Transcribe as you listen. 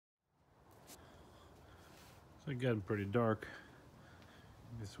So getting pretty dark.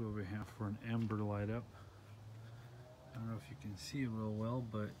 This is what we have for an amber light up. I don't know if you can see it real well,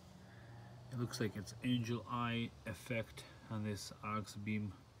 but it looks like it's angel eye effect on this Auxbeam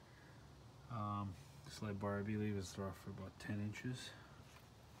slide bar. I believe it's rough for about 10 inches.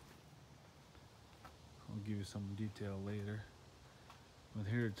 I'll give you some detail later. But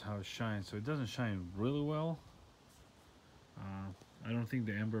here it's how it shines. So it doesn't shine really well. I don't think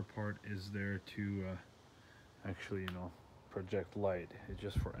the amber part is there to actually, project light. It's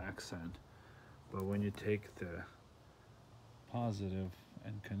just for accent. But when you take the positive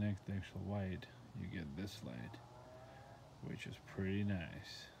and connect the actual light, you get this light, which is pretty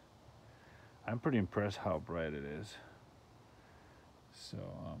nice. I'm pretty impressed how bright it is. So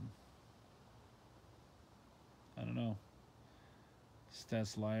I don't know,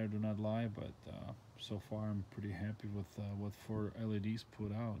 stats lie or do not lie, but so far I'm pretty happy with what 4 LEDs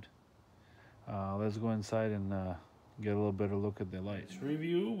put out. Let's go inside and get a little better look at the lights.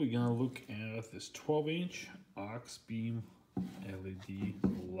 Review, we're gonna look at this 12-inch Auxbeam LED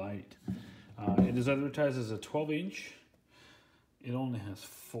light. It is advertised as a 12-inch. It only has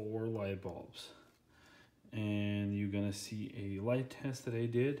 4 light bulbs. And you're gonna see a light test that I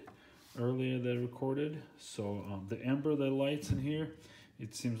did earlier that I recorded. So the amber that lights in here,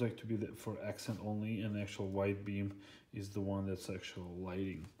 it seems like to be for accent only, and the actual white beam is the one that's actual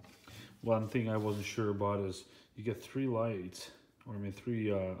lighting. One thing I wasn't sure about is you get 3 lights, or I mean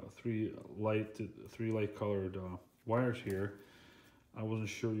three light colored wires here. I wasn't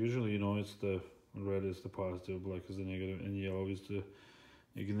sure. Usually, it's the red is the positive, black is the negative, and yellow is the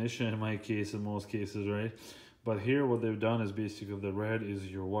ignition in my case, in most cases, right? But here what they've done is basically the red is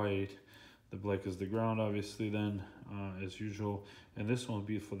your white, the black is the ground, obviously, then as usual, and this one will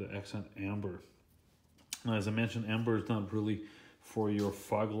be for the accent amber. Now, as I mentioned, amber is not really for your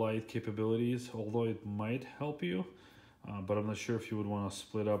fog light capabilities, although it might help you, but I'm not sure if you would want to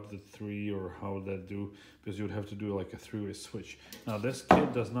split up the 3 or how would that do, because you would have to do like a 3-way switch. Now this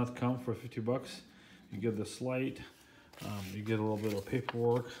kit does not come for 50 bucks. You get this light, you get a little bit of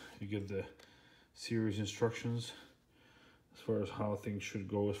paperwork, you get the series instructions as far as how things should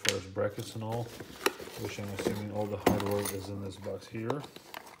go as far as brackets and all, which I'm assuming all the hardware is in this box here.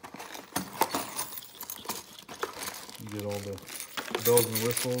 You get all the bells and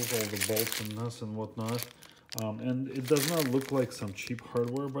whistles, all the bolts and nuts and whatnot. And it does not look like some cheap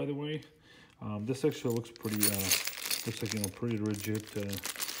hardware, by the way. This actually looks pretty, looks like, pretty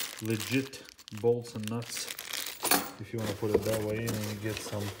legit bolts and nuts, if you want to put it that way. And then you get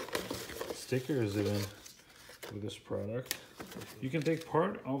some stickers even with this product. You can take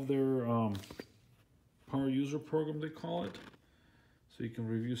part of their power user program, they call it. So you can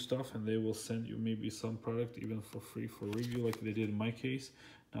review stuff and they will send you maybe some product even for free for review, like they did in my case.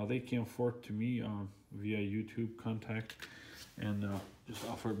 Now they came forward to me via YouTube contact and just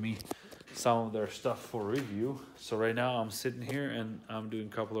offered me some of their stuff for review. So right now I'm sitting here and I'm doing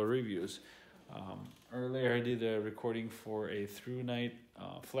a couple of reviews. Earlier I did a recording for a through night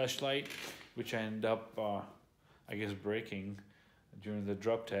flashlight, which I ended up, I guess, breaking during the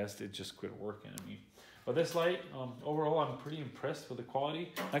drop test. It just quit working on me. But this light, overall, I'm pretty impressed with the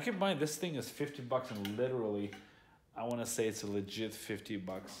quality. Now keep in mind, this thing is 50 bucks and literally, I want to say it's a legit 50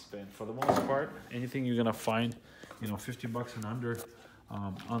 bucks spent. For the most part, anything you're going to find, 50 bucks and under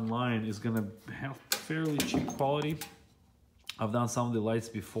online is going to have fairly cheap quality. I've done some of the lights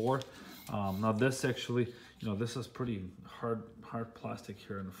before. Now this actually, this is pretty hard plastic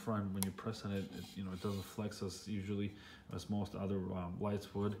here in the front. When you press on it, it doesn't flex as usually as most other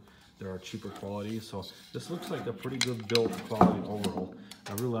lights would. There are cheaper quality, so this looks like a pretty good build quality overall.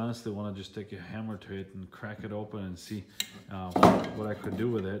 I really honestly want to just take a hammer to it and crack it open and see what I could do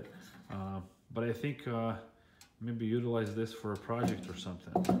with it. But I think maybe utilize this for a project or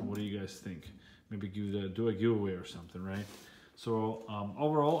something. What do you guys think? Maybe do a giveaway or something, right? So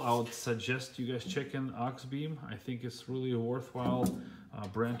overall, I would suggest you guys check in Auxbeam. I think it's really a worthwhile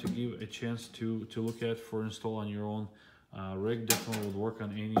brand to give a chance to look at for install on your own rig. Definitely would work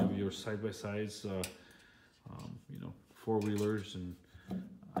on any of your side-by-sides, 4-wheelers, and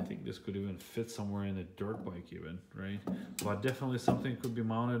I think this could even fit somewhere in a dirt bike even, right? But definitely something could be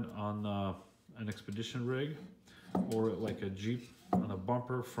mounted on an expedition rig, or like a Jeep on a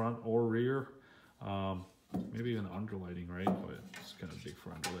bumper, front or rear. Maybe even underlighting, right? But it's kind of big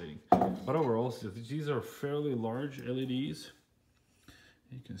for underlighting. But overall, so these are fairly large LEDs.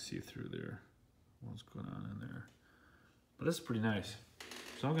 You can see through there what's going on in there. But that's pretty nice.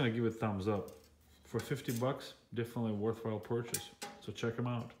 So I'm gonna give it a thumbs up. For 50 bucks, definitely a worthwhile purchase. So check them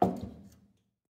out.